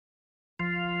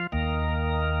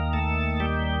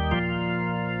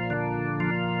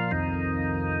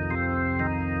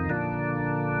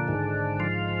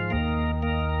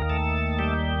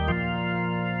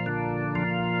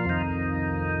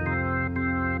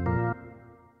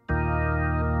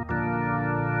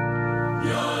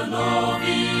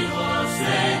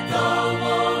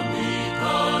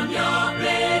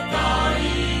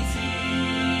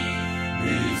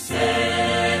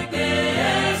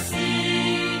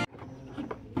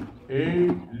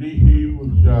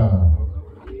Elihimja.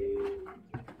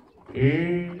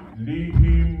 Elihimja.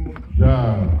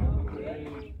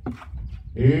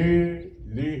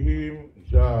 Elihimja.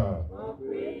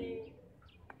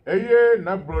 Eye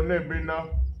na brone bena.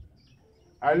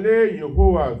 Ale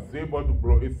Yehowa zebodu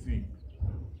bro esi.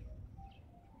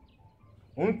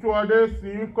 Untu ade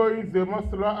si ko ize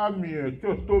masla ami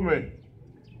chotome.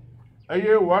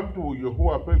 Eye watu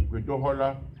Yehowa pe gbejo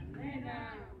hola.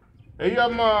 Eye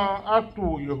ma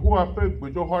atu Yehowa pe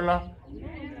gbejo hola.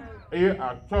 Eye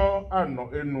ato ano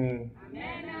enu.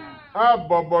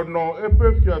 Abobono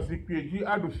epe fiasikpeji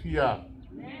adufia.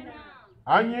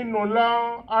 Anyi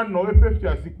nola ano epe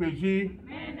fiasikpeji.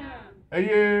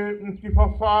 Eye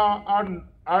ntifafa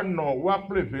ano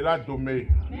waple vela dome.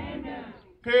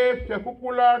 Ke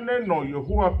fiakukula neno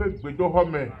Yehowa pe gbejo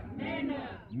home.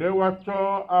 Ne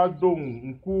wacho adon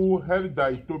nku helda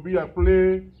itobi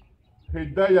aple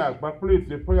hedaya gbaple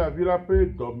sefoya vila pe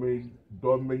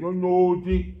dome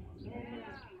nyonyoji.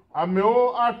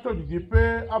 Ameo ato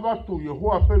dipe abatu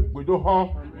Yehowa pe gbejo ho.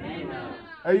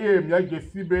 Eye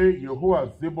miagesibe Yehowa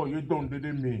zebo yedon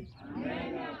dede mi.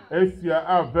 Esia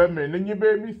aveme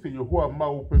nenyibe mi se Yehowa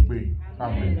ma upegbe.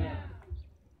 Amen.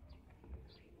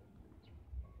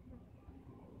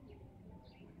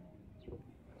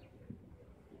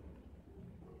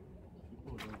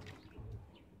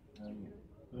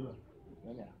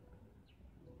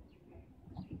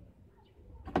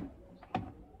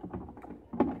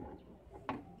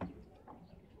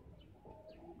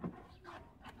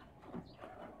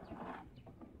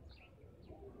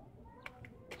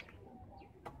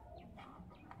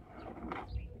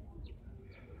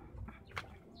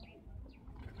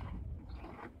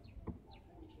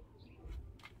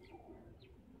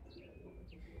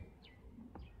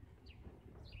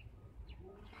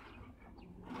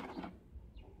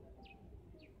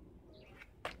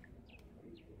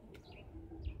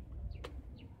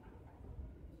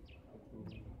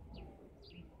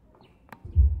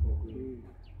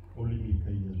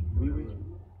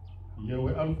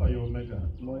 Yewe alpha et omega.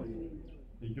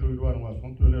 Et je dois avoir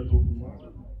son toileau.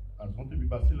 À son début,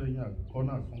 Basile, il y a qu'on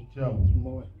a son tiao.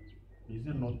 Il dit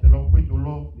non, tel homme de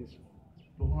l'eau.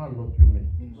 Tout à l'autre humain.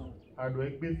 À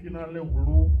l'ouest final, le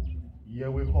boulot,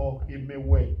 Yewe ho, et me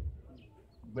way.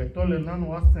 Mais tout le nan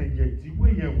was saying,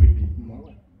 Yewe, Yewe.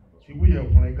 Si we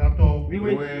have one gato, we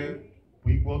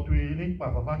go to a link,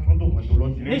 Papa, to the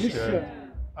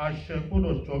a chefo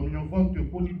de chomino vente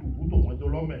pour du bouton de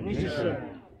l'homme.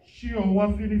 Si on va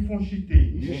finir font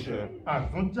chiter, a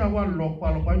Santiago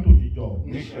l'opal to the door.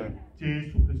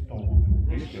 Jésus Christ en route.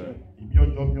 Et bien,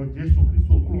 Jésus Christ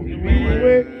au clou.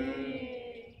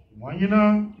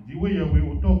 Moyena, dit oui, oui,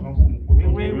 autant quand vous pour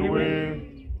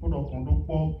nos condos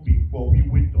pour oui,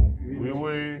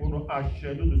 pour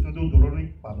acheter de santé de l'homme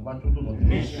par le bateau de notre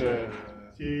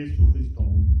Jésus Christ en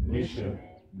route.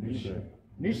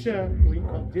 Nisha, we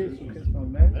of Jesus Christ,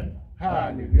 amen.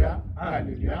 Hallelujah,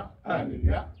 hallelujah,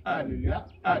 hallelujah, hallelujah,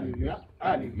 hallelujah,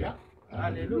 hallelujah,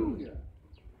 hallelujah.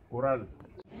 Oral.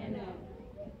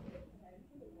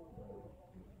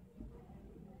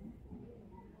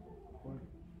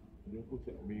 Jésus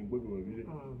Christ,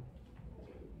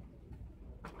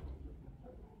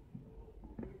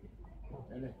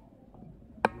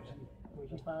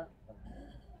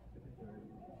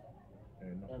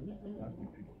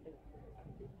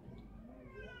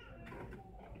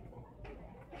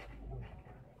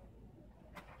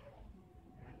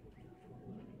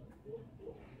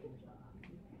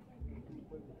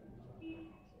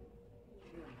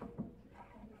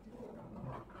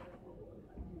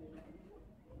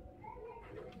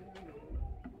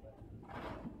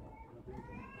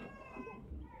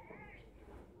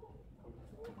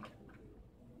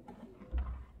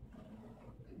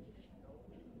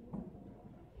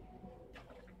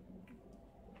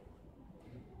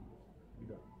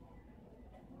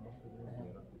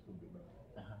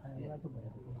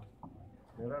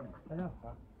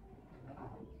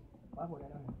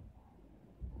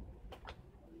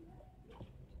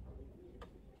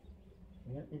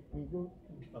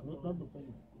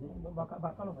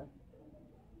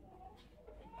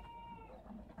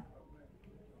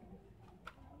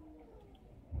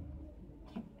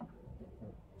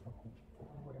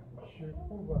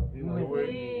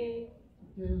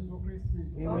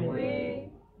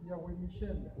 Yahweh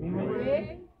Michel,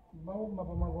 Mao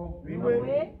Mabamago,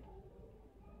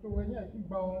 Towanya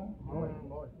Kibao,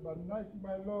 Bana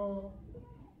Kibalo,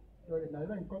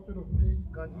 Naila and Koto of Pig,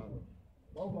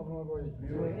 Mao Mabamago,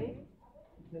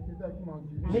 Jessica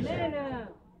Kimonji,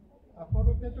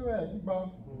 Apollo Keto, Kiba,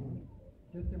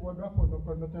 Jessica Wadrapo, no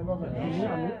Love,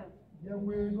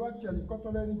 Yahweh doit qu'il y a les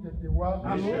cotolènes qui étaient wa.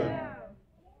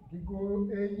 Digo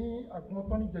eyi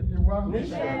agbonton qui étaient wa.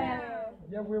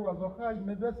 Yahweh wazoka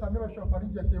imebe samira shofari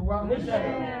qui étaient wa.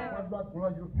 Wadba kuna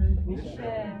yopi.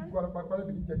 Digo ala pakale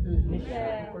bi qui étaient.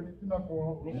 Digo litina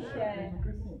ko.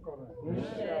 Jésus-Christ encore.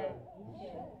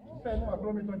 Fais nous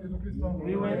acclamer ton Jésus-Christ.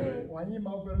 Oui. Wani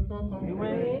ma ouvert ton nom.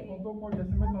 Oui. Ton don pour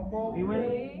Jésus maintenant encore. Oui.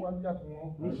 Ou à dia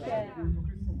ton.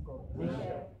 Jésus-Christ encore.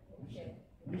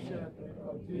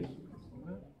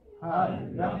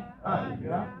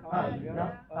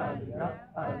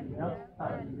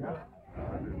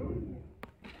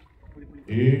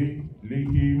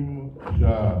 Elihim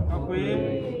Jah.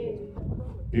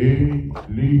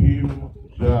 Elihim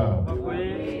Jah.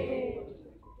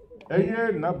 Eye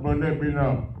na bone bina.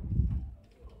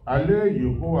 Ale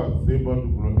Yehowa seba du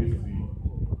glorisi.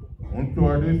 Unto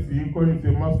adesi ko ni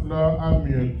se masla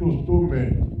ami to me.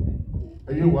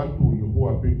 Eye watu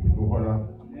Yehowa pe gbedo hola.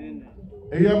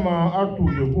 Eye ma atu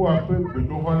Yehowa pe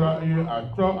gbedo hola eye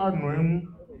acho anu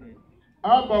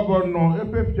ababo no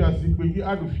epe fiasi peji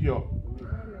adufio.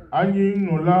 Anyi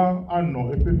nola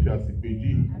ano epe fiasi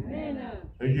peji.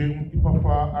 Eye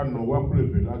mtifafa ano wa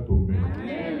pleve la tombe.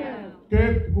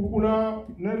 Ke bukula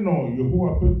neno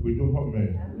Yehowa pe gbedo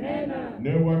home.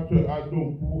 Ne watu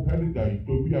adonku helga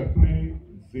itobi apre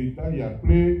zeta ya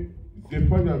apre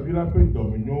zefa vila pe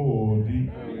dominio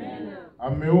odi.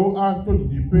 Ameo ato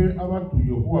dipe abatu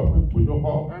Yehowa pe gbedo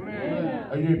ho.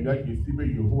 Aye bia jesi be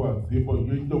Yehowa zebo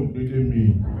yedom dede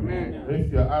mi.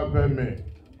 Esia aveme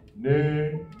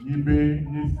ne yibe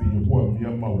yesi Yehowa mi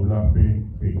amaula pe.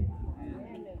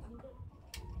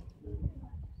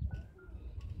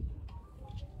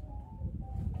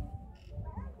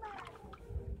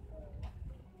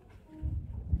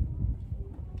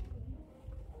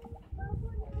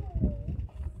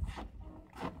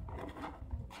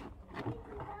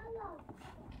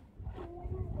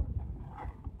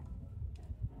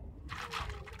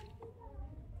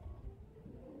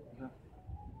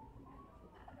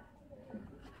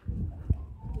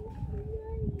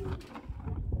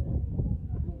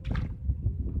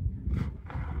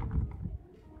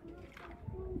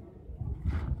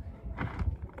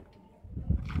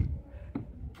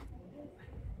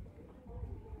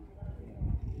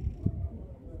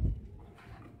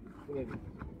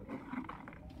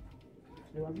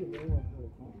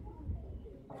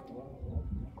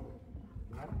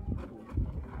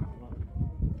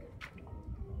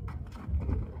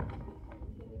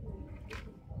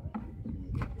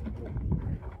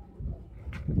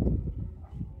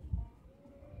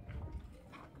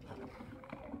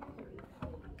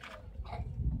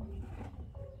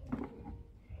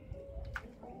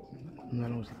 Nous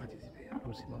allons aussi participer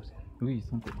applaudissements aussi. Oui,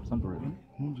 sans problème.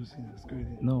 Non, je sais ce que je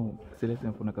dis. Non, c'est les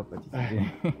infos n'a qu'à participer.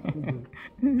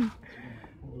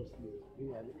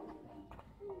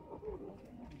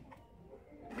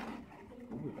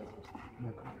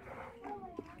 D'accord.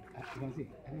 Vas-y,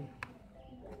 allez.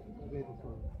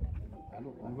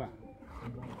 Allô, on va.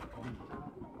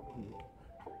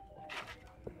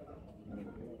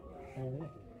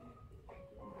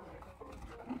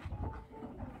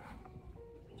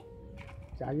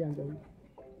 Cari yang tadi.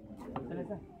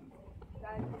 Selesai.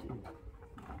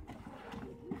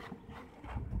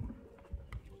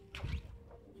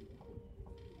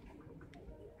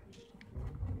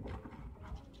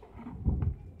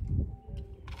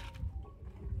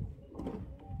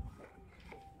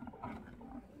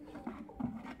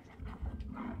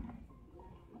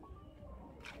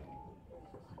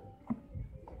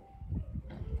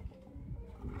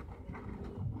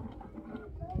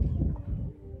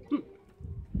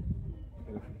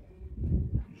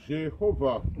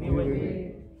 Jéhovah,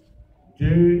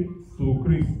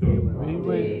 Jésus-Christ,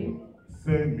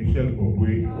 Saint Michel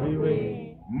Bobwe,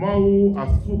 Maou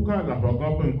Asuka la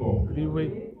Bagabenko,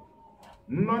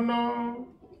 Nana,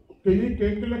 Keyi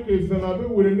Kekele Kezanabe,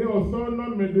 Wele Osana,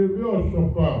 Medeve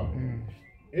Oshofa,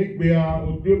 Ekbea,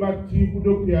 Odebati,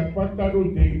 Kudo Kiakpatado,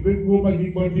 Jebeko,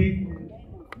 Bagibodi,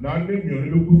 Nande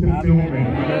Mioniluku Sese,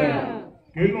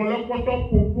 Kenon la poto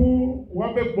pupu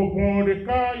wabe bobon de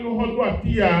ka yo hodo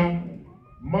atia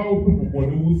ma opu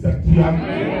bobon wu satia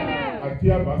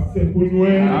atia ba se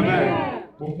kunwe amen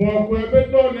bobon ko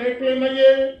ebe do na ekle na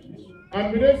ye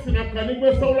amire sina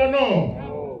kanigbe sawla no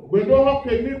gbedo ho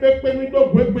ke mi be pe mi do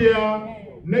gbegbe ya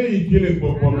na ijile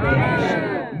bobon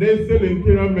ne sele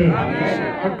nkira me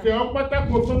atia opata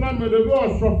ko so na me de bi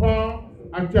osofa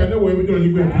atia ne we mi do ni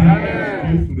gbe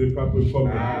Yesu de ka pe ko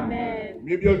amen.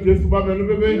 Maybe your Jesus Babel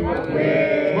bebe.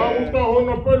 Mawuta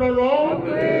hono penolo.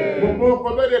 Bobo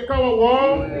kobe de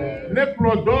kawawa. Ne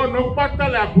plodo no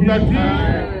patale akuyaji.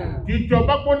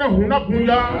 Ìjọba gbọ́nà hùnà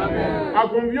bùnyá.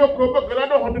 Àgùnbí oko bẹ́kẹ̀lá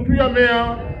náà hàn tuntun yà mẹ́yà.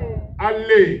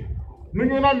 Allez, nous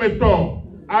nous mettons.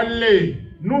 Allez,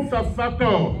 nous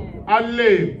s'assatons.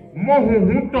 Allez,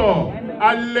 mohunhuto.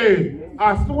 Allez,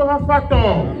 asuwafato.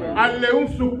 Allez, un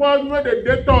support nous de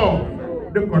détons.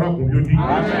 De kora àgùnbí odi.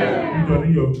 Ìjọ ni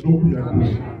yọ lókùn yà.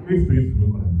 Kristo Yesu ló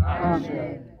kọ́ra.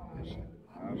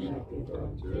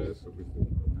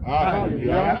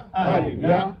 Alléluia,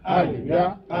 alléluia,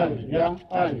 alléluia, alléluia,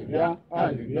 alléluia,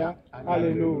 alléluia,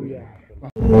 alléluia.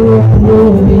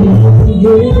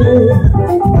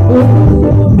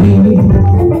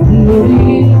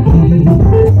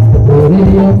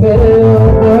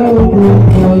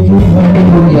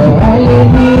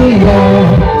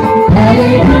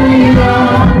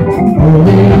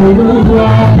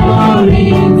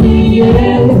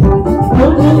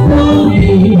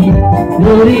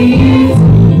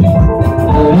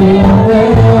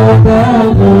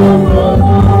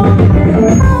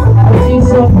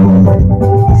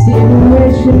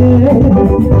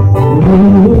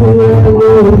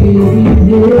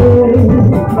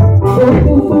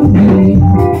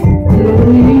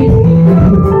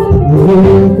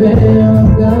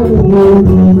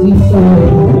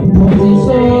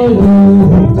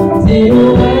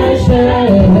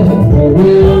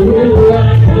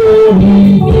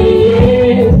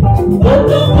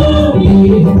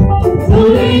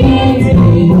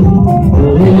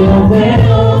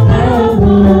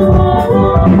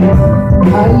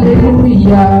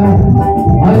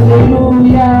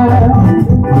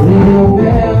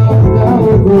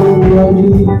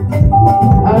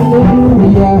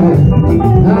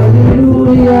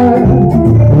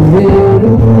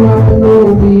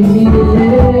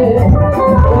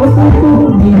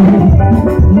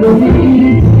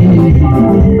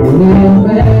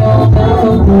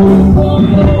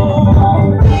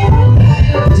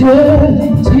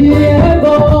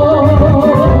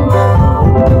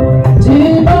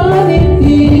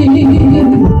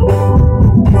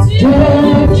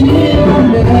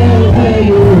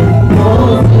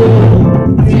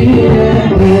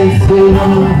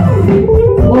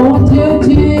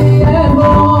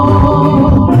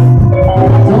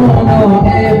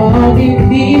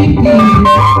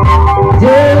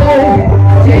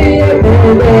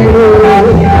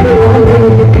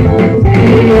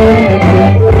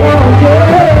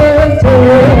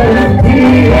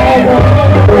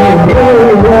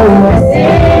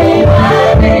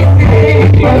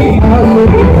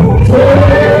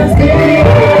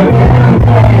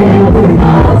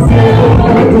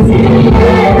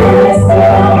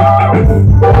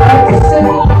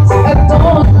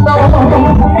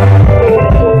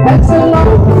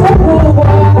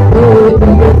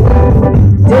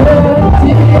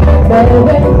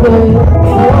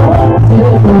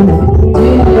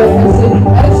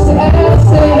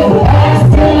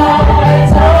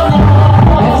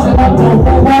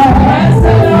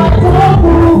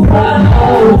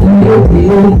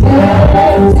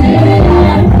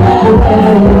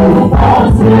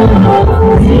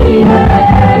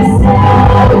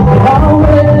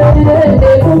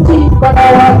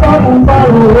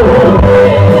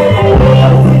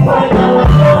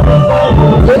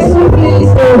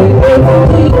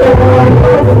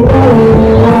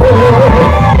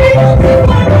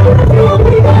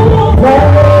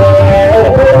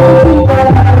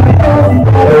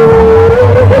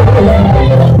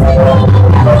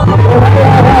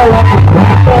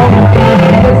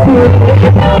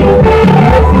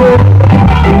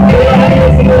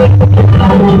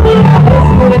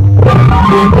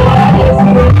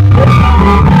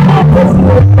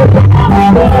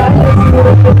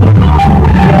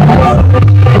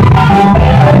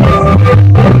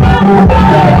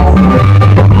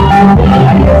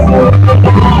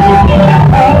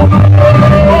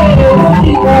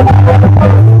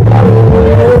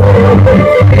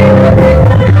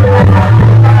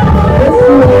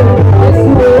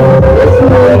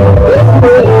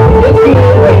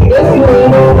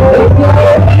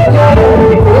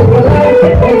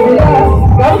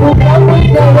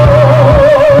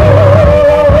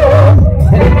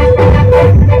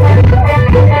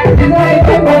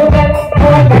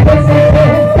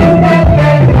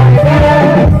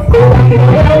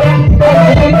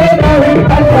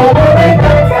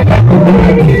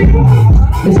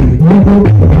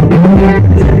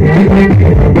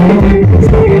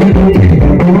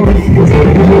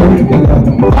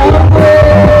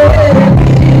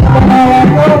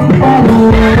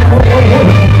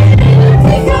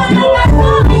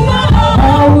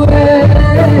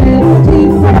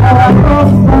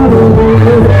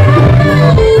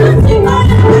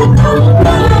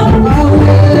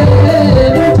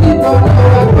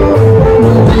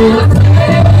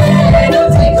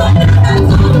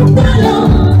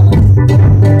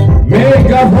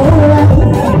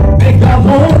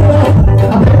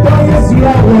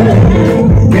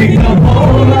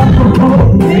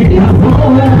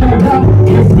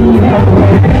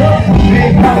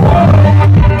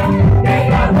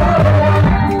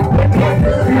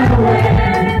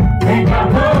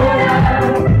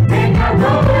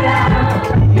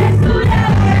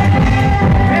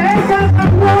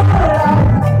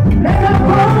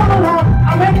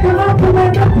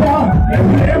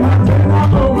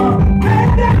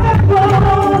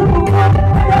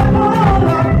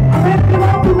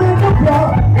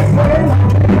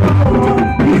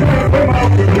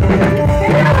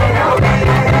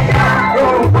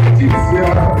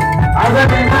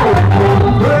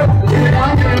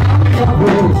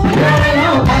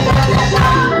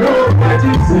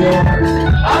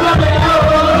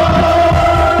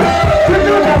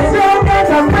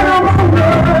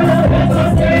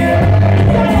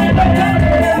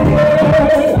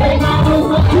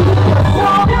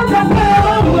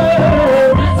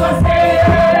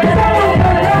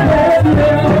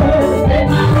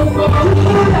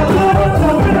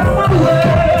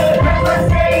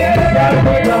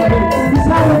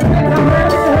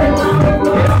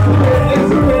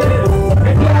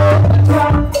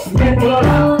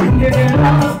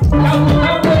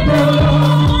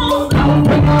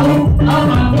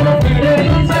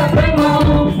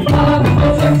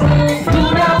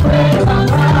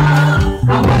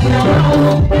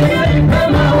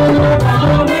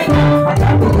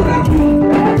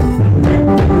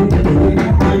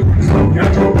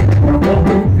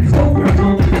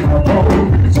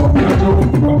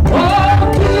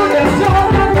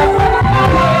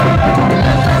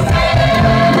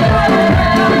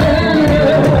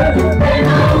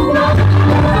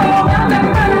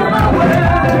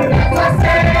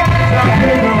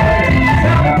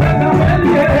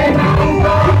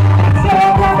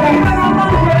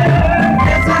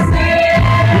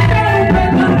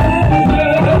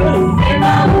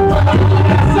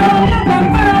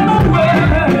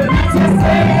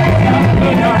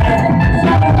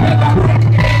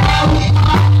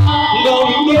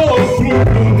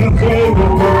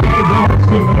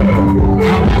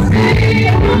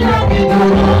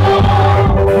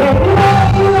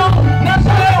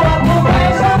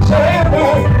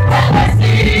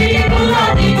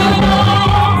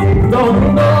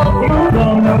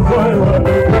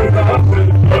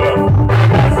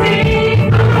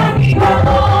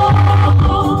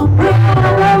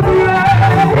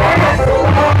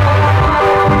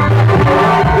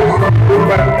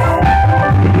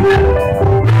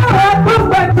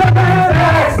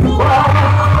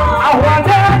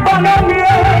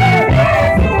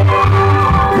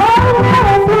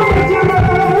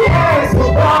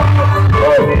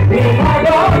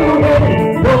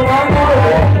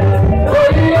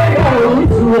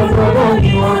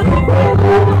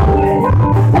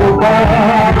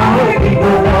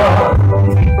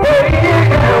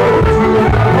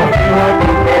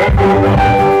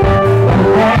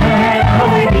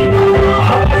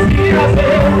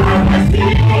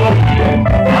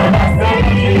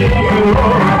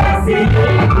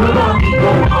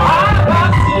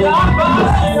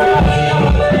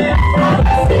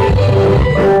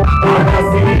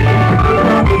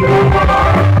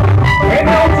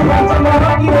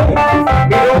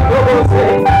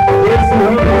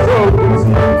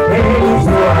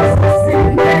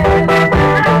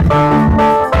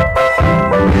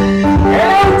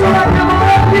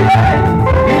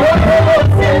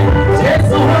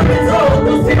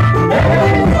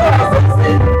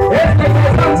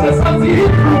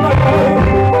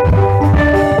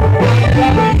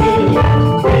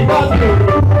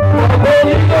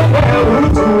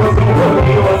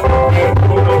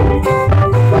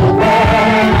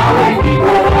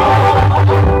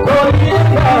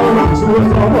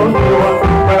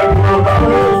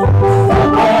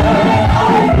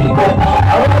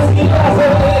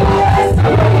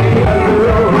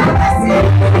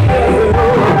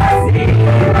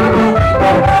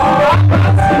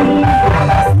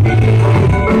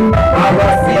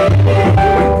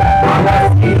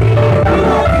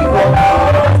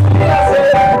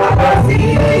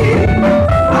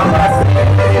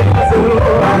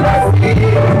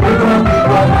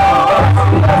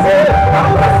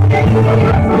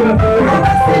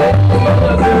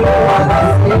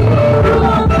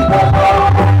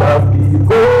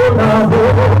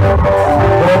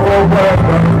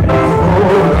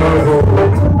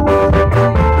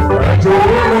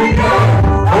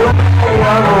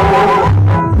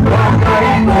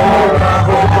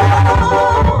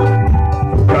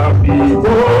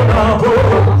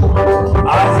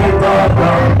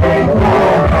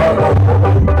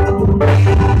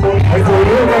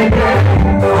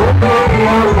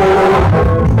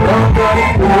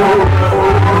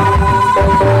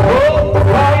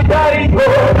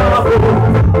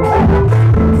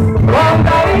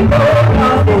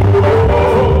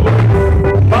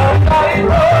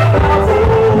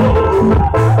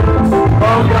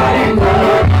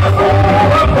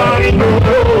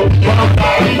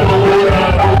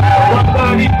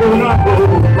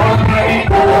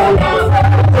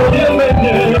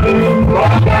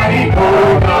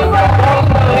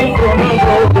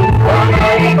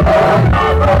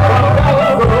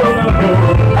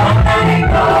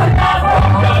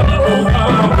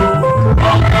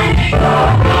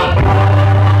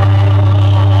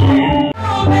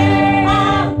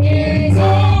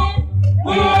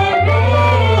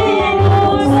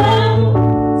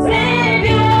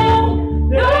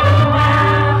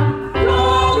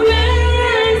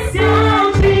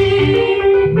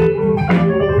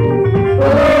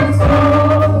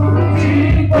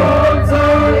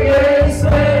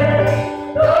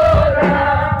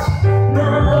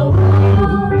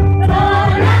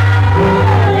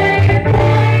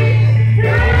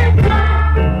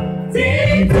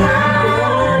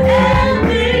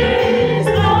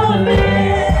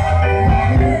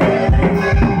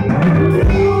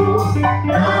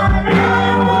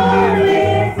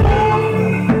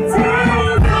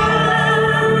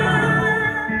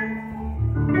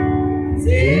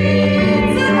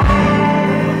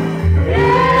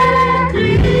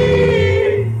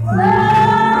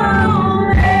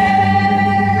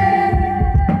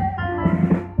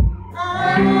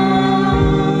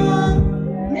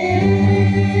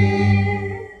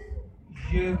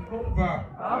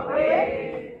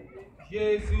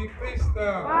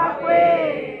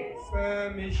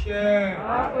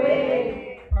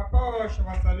 Papa, je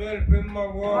vais saluer le peu de ma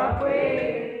voix.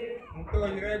 Untuk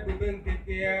jirai gubeng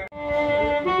kekia.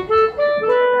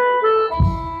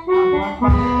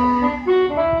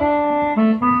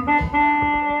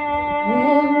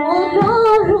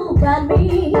 Olórun gbà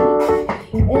mí,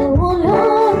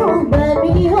 Olórun gbà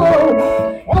mí o.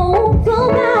 Ohun tó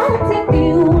bá ti fi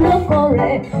lọ́kàn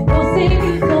rẹ̀ kò sí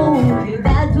ní tó lè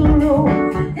dá dúró.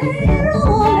 Ẹ̀rù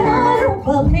Ọlọ́run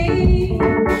gbà mí,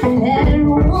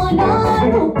 ẹ̀rù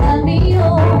Ọlọ́run gbà mí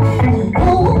o.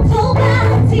 Ohun tó bá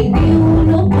ti fi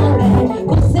lọ́kàn rẹ̀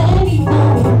kò sẹ́ni tó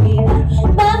lè dá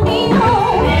gbà mí o.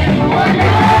 Ẹ̀rù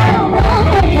Ọlọ́run gbà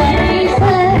mí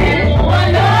sẹ́. Ẹ̀rù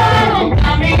Ọlọ́run gbà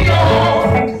mí o.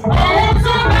 Ohun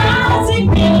tó bá ti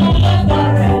fi lọ́kàn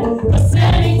rẹ̀ kò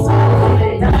sẹ́ni tó lè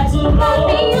dá dúró. Gbà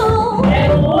mí o.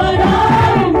 Ẹ̀rù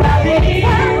Ọlọ́run gbà mí.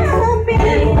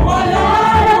 Ẹ̀rù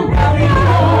Ọlọ́run gbà mí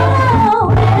o.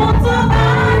 Ohun tó bá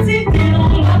ti fi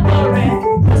lọ́kàn rẹ̀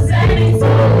kò sẹ́ni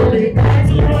tó lè dá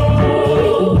dúró.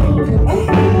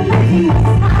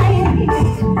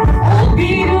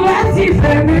 Òbínú láti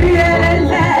fẹ̀mí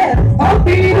ẹlẹ́,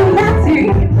 òbínú láti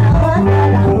àwọn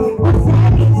àgbàlá, kò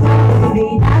sẹ́ni tó lè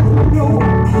dá dúró.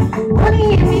 Ó ní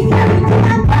èmi kẹ́rù tó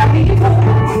máa gbà mí mú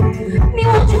ní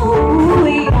ojú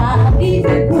ìyá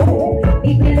ìdẹ́kùn.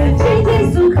 Ìpìlẹ̀ tí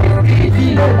Jésù Kristi fi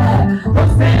lọ́la, kò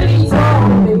sẹ́ni tó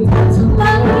lè dá dúró. Gbà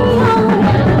mí o,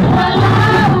 ẹ̀rù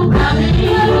Ọlọ́run gbà mí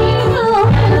o.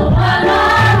 Ẹ̀rù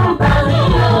Ọlọ́run gbà mí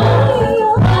o.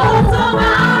 Ohun tó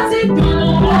bá ti pinnu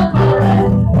lọ́kàn rẹ̀,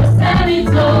 kò sẹ́ni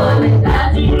tó lè dá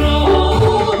dúró.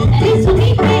 Jésù ní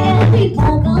pé ẹbí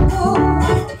kan gangan,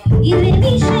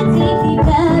 ìrètí ṣe ti fi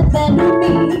bẹ́ẹ̀ pẹ̀lú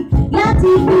mi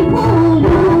láti fi mú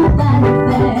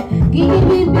olùgbàlùfẹ́ kí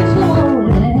bíbí ṣòro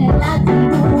rẹ̀ láti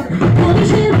mú. Kò ní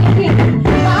ṣe rí mi,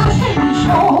 máa ṣe mí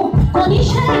ṣan. Kò ní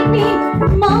ṣe mí,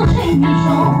 máa ṣe mí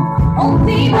ṣan. Ohun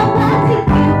tí mo bá ti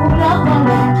pinnu lọ́kàn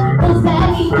rẹ̀, kò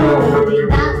sẹ́ni tó lè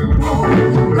dá dúró.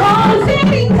 Kò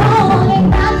sẹ́ni tó lè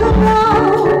dá dúró.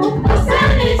 Kò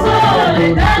sẹ́ni tó lè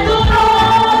dá dúró.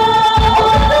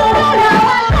 Olúwa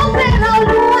wa ló fẹ́ràn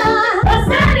Olúwa. Kò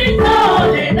sẹ́ni tó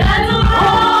lè dá dúró.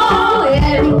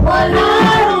 Ẹ̀rù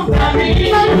Ọlọ́run gbà mí.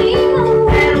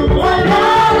 Ẹ̀rù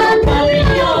Ọlọ́run gbà mí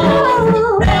o.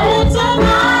 Ohun tó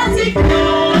bá ti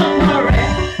pinnu lọ́kàn rẹ̀,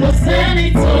 kò sẹ́ni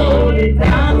tó lè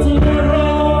dá dúró.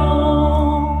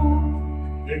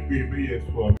 Egbe ebe yẹ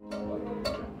sọ.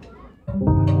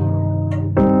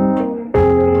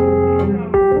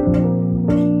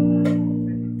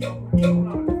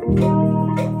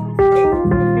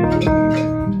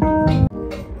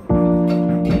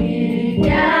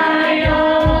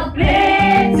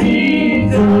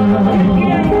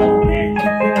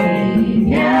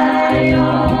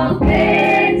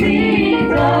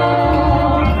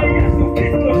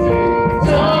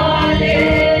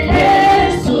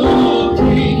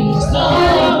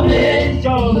 Cristo.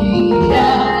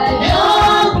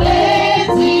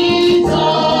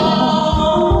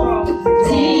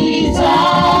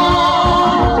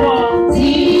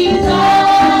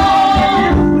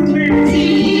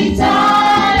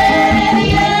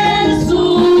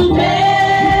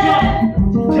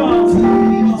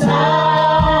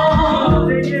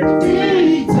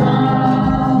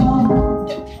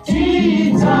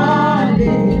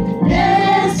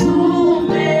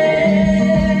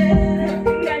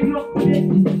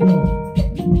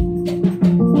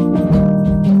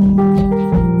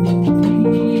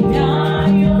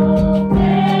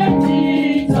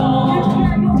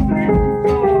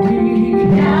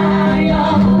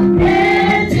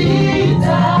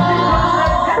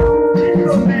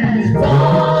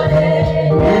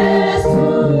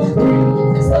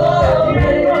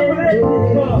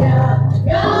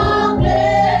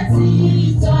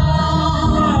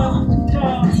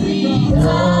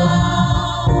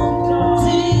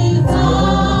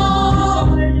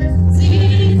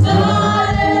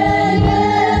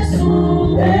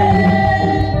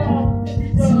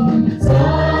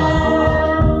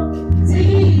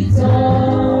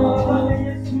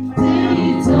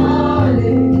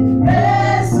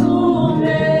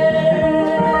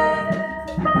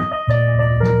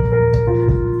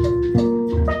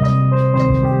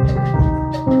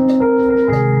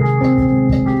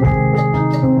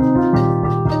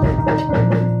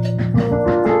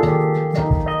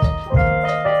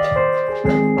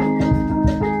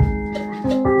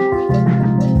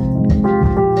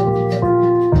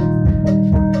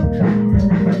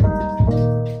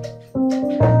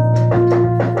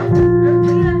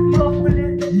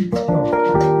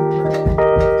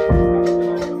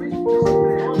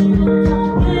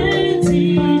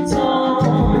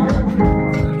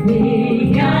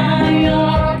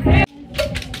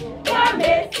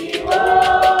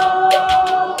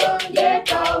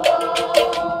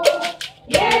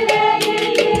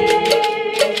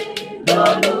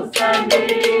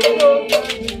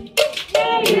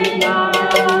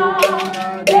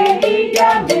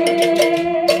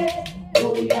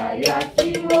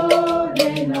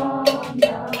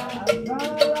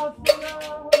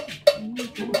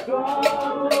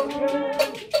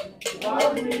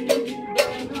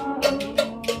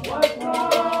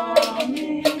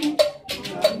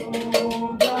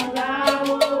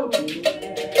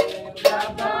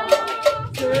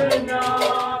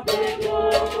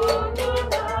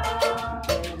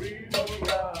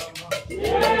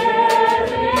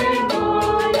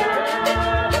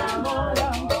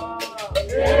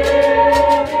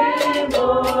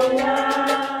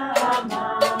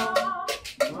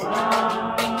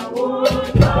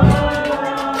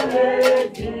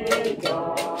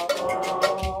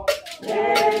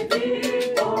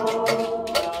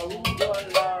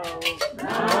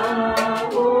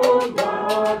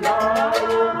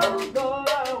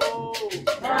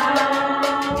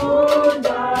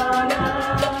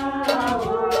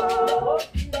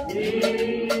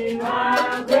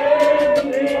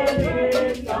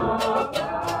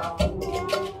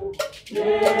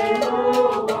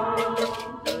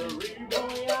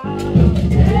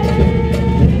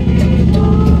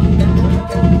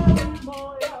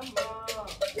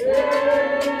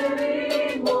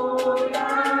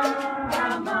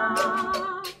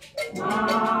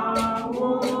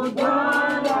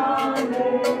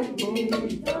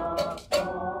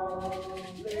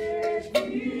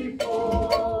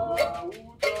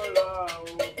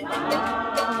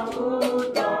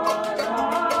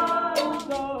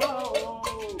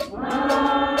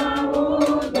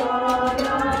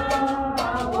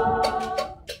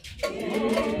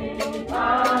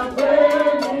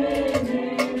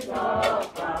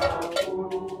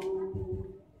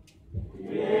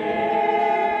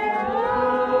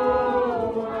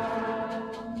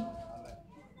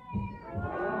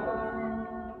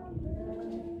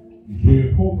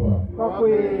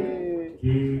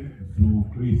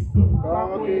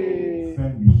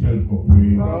 Saint-Michel Kokwe,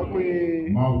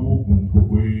 Mawo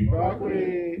Kokwe,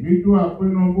 Mido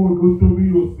Akwenongo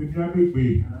Dotobi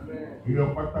Osemiabegbe, Iyo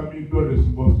Pata Mido le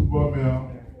Subo Mea,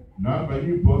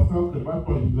 Nabani Bossa, que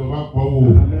Bato Jizova Kwawo,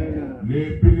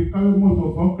 les Pélicans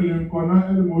Mososon, que les Kona,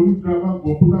 El-MORIJAH,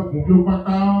 Gokuda, Gumbio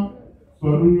Pata,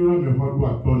 Sorunyo, Mehodu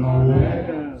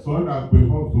Atonao, Soda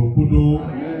Kweho, Zokudo,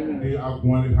 de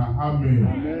Agwan le Hahame,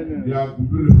 de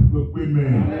Agubu le Fukweme,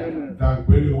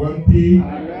 d'Agbe le Wanti,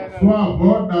 soit à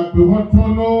bord d'Agbe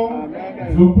Hotono,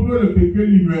 Zokudo le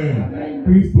Kekelime,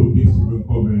 Christo Jesu le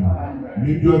Kome,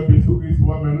 Midio Jesu Christo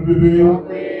wa menu bébé,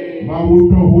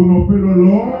 Mawuto Hono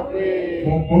Pelolo,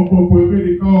 Mon Popoebe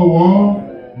de Kawa,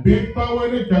 Betawe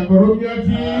de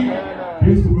Jakorobiaji,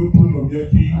 Jesu le Kuno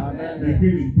Biaji,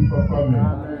 Mekeli Tifa Fame,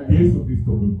 Jesu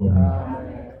Christo le Kome.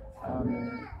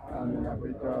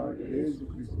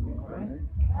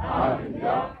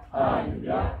 Alléluia,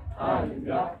 Alléluia,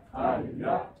 Alléluia,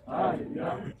 Alléluia, Alléluia,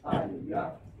 Alléluia,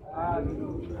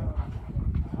 Alléluia.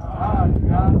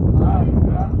 Alléluia,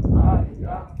 Alléluia,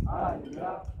 Alléluia, Alléluia,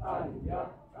 Alléluia,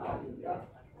 Alléluia,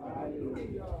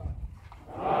 Alléluia.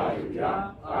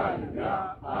 Alléluia, Alléluia,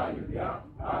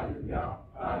 Alléluia,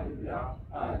 Alléluia, Alléluia,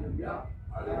 Alléluia,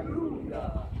 Alléluia.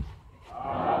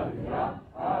 Alléluia,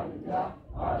 Alléluia,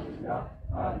 Alléluia,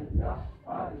 Alléluia,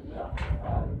 Alléluia,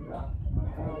 Alléluia.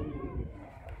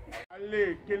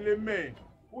 Allez, que les mains,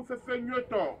 où ce Seigneur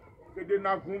que de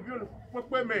Nagumvio, le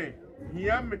premier,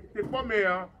 Niam, t'es pas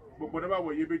meilleur, pour qu'on va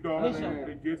voir Yébédon, le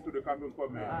geste de Cameroun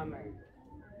comme amen.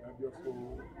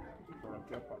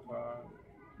 Papa,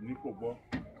 Nicobo,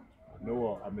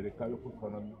 no, Américain, le coup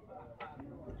qu'on a mis.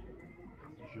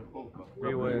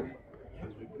 Oui, ouais.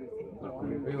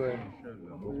 Oui, ouais.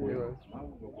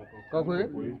 Quoi, quoi?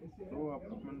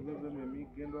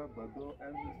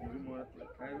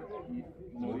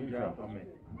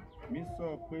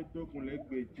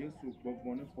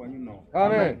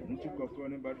 Amen.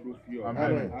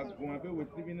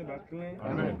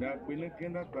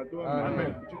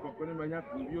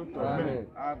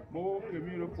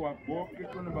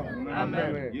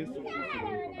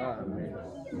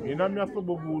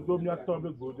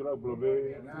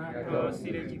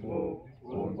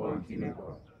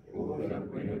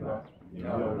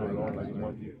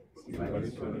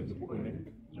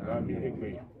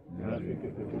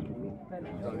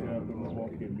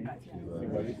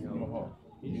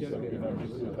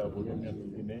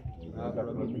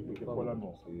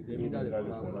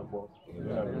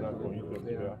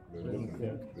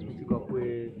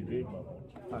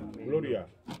 Gloria.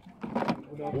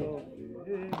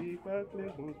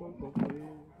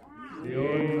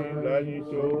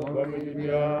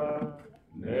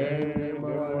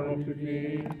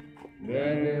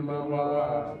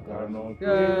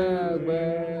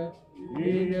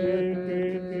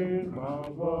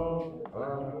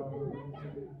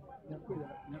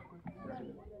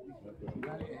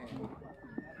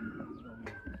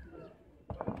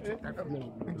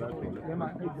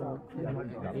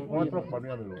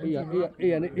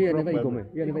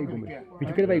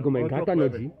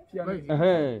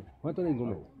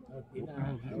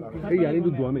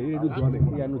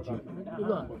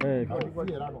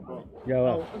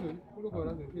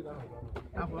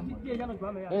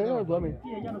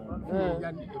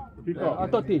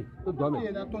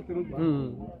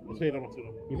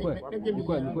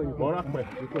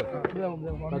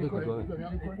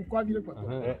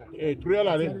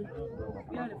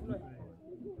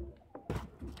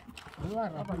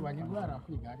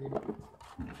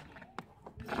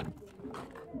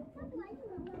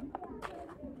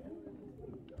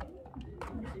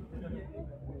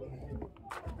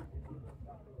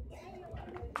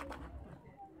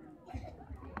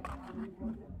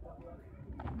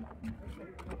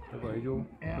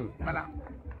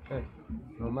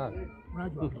 Normal.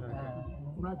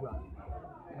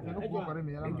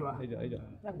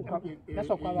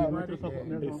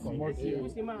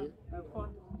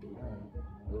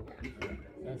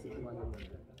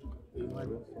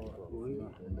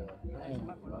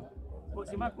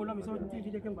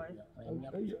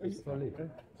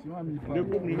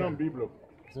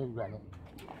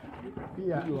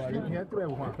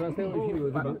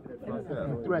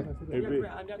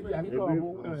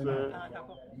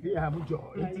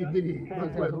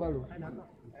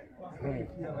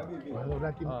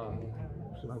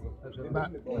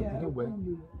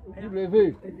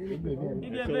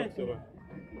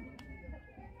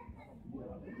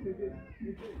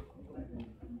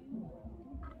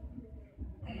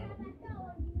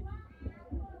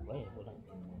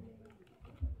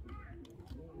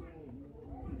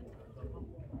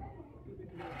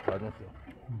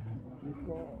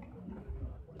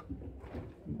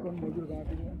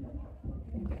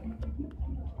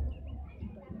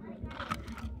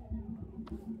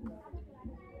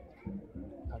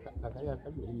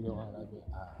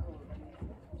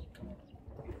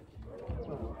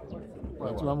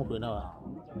 Tu vas me connaître.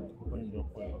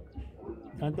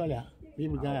 Quand tu es là,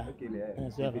 il me gagne.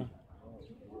 C'est vrai.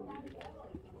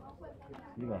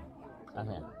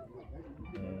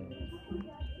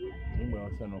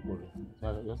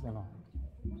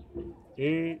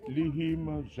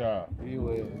 Elihim ja.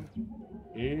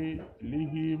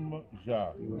 Elihim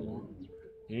ja.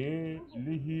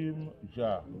 Elihim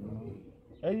ja.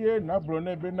 Eye na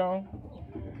blone bena.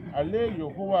 Ale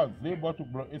Yehowa ze botu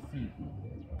blo esi.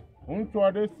 Unto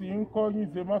ade si nko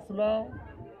yin ze masla.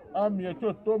 Ami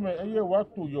eto to me eye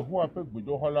watu Yehowa pe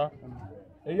gbedo hola.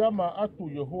 Eya ma atu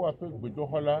Yehowa pe gbedo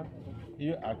hola.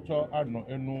 Ye acho ano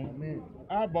enu.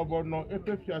 Abobo no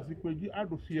efefia sikweji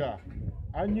adofia.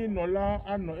 Anyi nola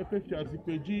ano efefia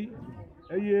sikweji.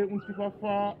 Eye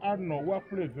untifafa ano wa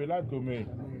pleve la dome.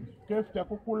 Kefia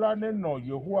kukula ne no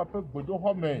Yehowa pe gbedo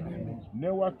home. Ne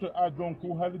watu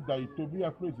adonku halida itobi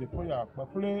apre zefoya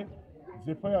akpafle.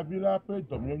 Zefoya vila pe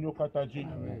domionyo kataji.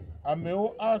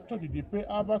 Ameo ato didipe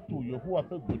abatu Yehowa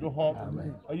pe gbedo ho.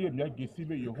 Eye miya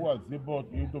gesibe Yehowa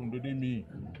zebot yudom dode mi.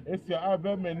 Esia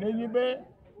ave menenyibe.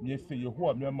 Yese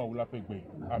Yehowa miya maula pe gbe.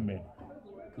 Amen.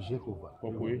 Jehova.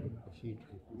 Kokwe.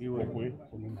 Kokwe.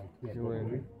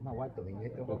 Ma wa to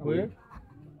yen to. Kokwe.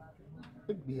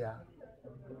 Egbia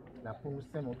la pour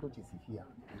saint mon to tisifia.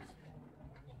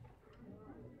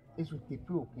 Et je te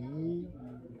peux que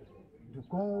du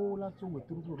con la so we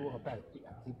turu ro ata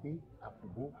atipe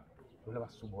apugo lo la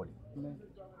suboli.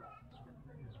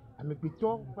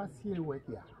 Amepito pasi we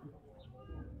kia.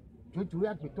 Jojo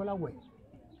ya pito la we.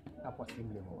 Na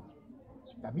possible mo.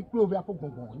 Tàbí pé obi apo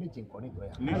gongon ni jin ko ni do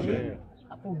ya.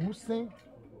 Apo musin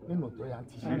ni no do ya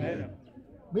ti.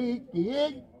 Be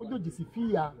ke ojo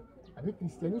disifia avec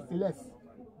Christiani Céleste.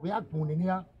 We agun ni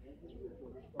ya.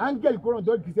 Angel ko ron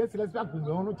do Christiani Céleste agun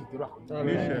me onu titira.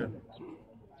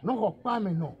 Non ko pa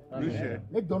me no.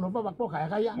 Ne dono va ba po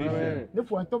kaya. Ne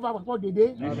fo to va ba po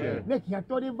dede. Ne ki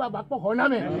to de va ba po hona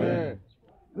me.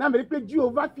 Na me pe Dieu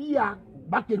va fia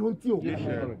ba ke ron ti o.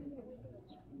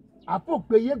 Apo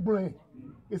peye gbon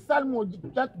e salmo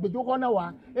dat be do hona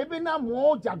wa e be na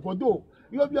mo jagodo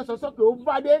yo bi so so ke o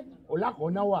vade o la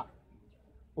hona wa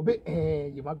obe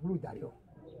ye ma gburu dario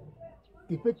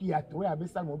ti pe ki ato ya be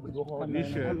salmo be do hona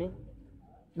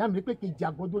na me pe ki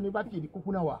jagodo ni ba ti di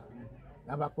kuku na wa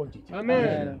na ba ko jiji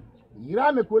amen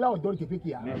ira me ko la o do ti pe ki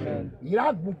ya amen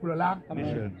ira gun kulo la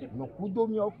amen no kudo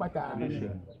mi o pata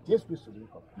amen Jesu so ni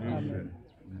ko amen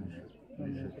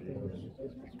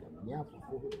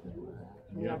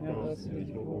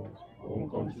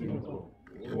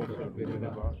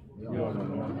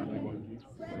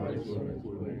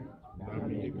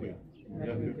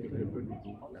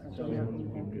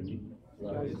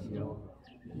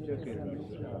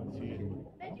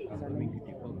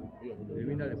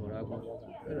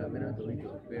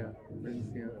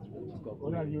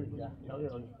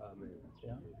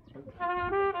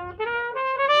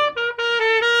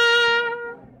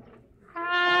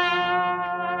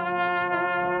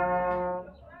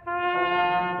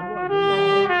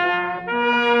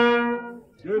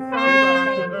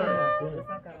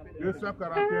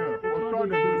Autant de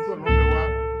personnes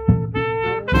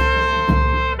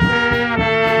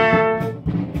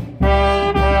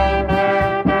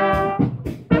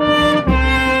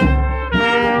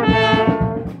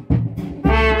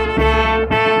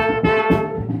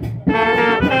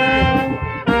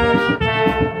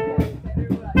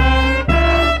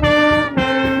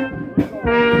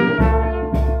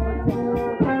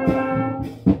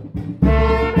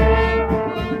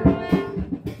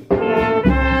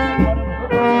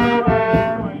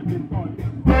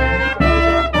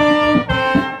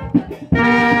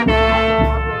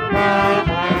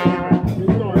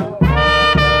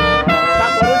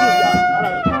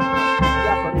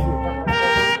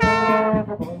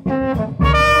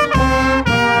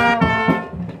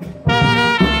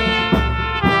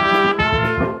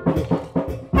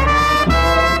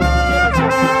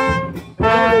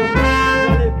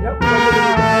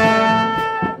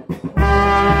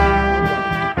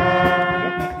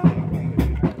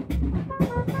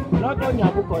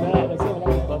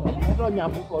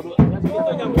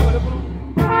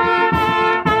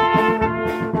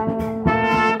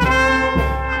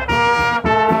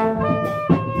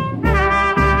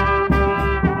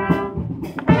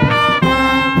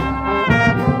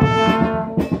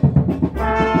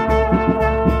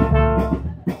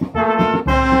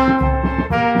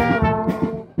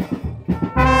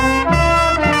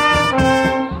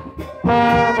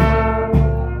Amen.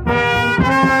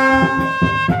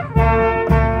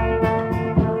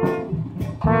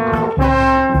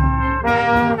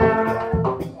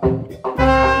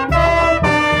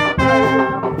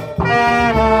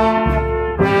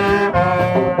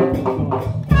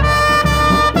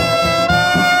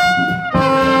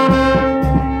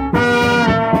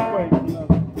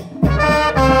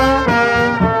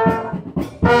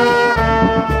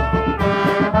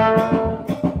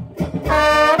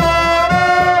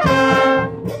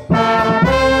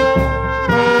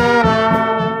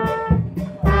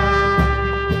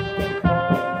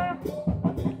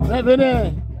 Venez,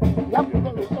 venez.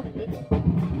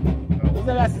 Vous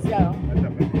allez assister alors.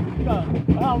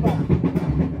 On va.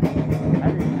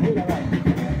 Allez, allez là-bas.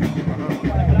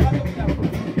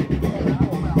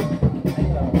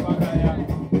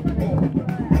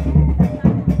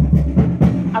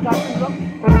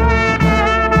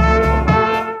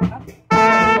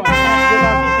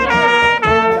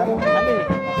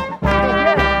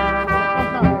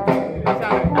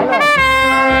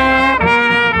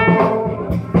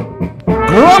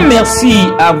 Grand merci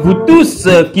à vous tous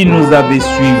qui nous avez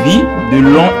suivis de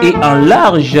long et en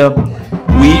large.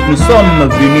 Oui, nous sommes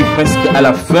venus presque à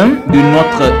la fin de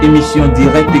notre émission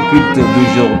Direct et Culte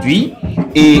d'aujourd'hui.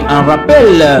 Et en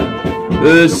rappel,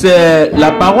 c'est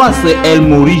la paroisse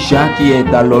EL-MORIJAH qui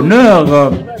est à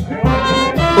l'honneur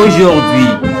aujourd'hui.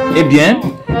 Eh bien,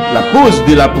 la pose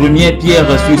de la première pierre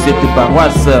sur cette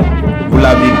paroisse, vous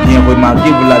l'avez bien remarqué,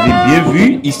 vous l'avez bien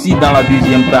vu. Ici, dans la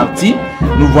deuxième partie,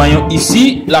 nous voyons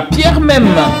ici la pierre même.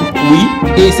 Oui,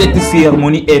 et cette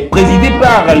cérémonie est présidée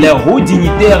par les hauts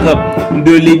dignitaires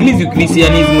de l'église du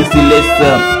christianisme céleste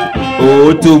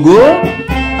au Togo.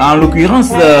 En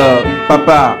l'occurrence,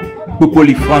 Papa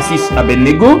Popoli Francis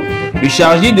Abenego, le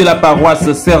chargé de la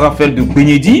paroisse Saint-Raphaël de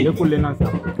Bénédi,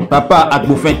 Papa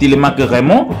Agbofin Télémac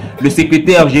Raymond, le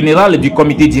secrétaire général du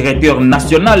comité directeur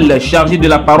national chargé de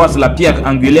la paroisse La Pierre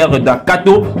Angulaire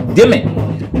d'Akato demain.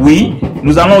 Oui,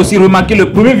 nous allons aussi remarquer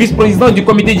le premier vice-président du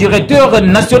comité directeur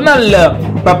national,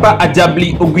 Papa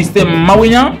Adjabli Augustin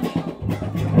Maouian,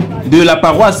 de la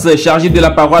paroisse chargée de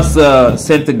la paroisse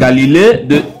Sainte Galilée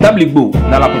de Tablibo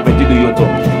dans la propriété de Yoto.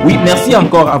 Oui, merci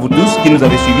encore à vous tous qui nous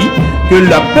avez suivis. Que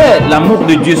la paix, l'amour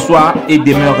de Dieu soit et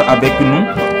demeure avec nous.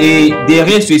 Et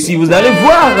derrière ceci, vous allez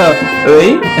voir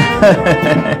oui,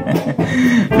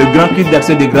 le grand culte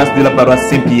d'action de grâce de la paroisse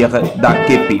Saint-Pierre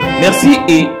d'Akepe. Merci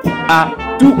et à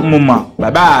tout moment.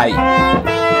 Bye bye.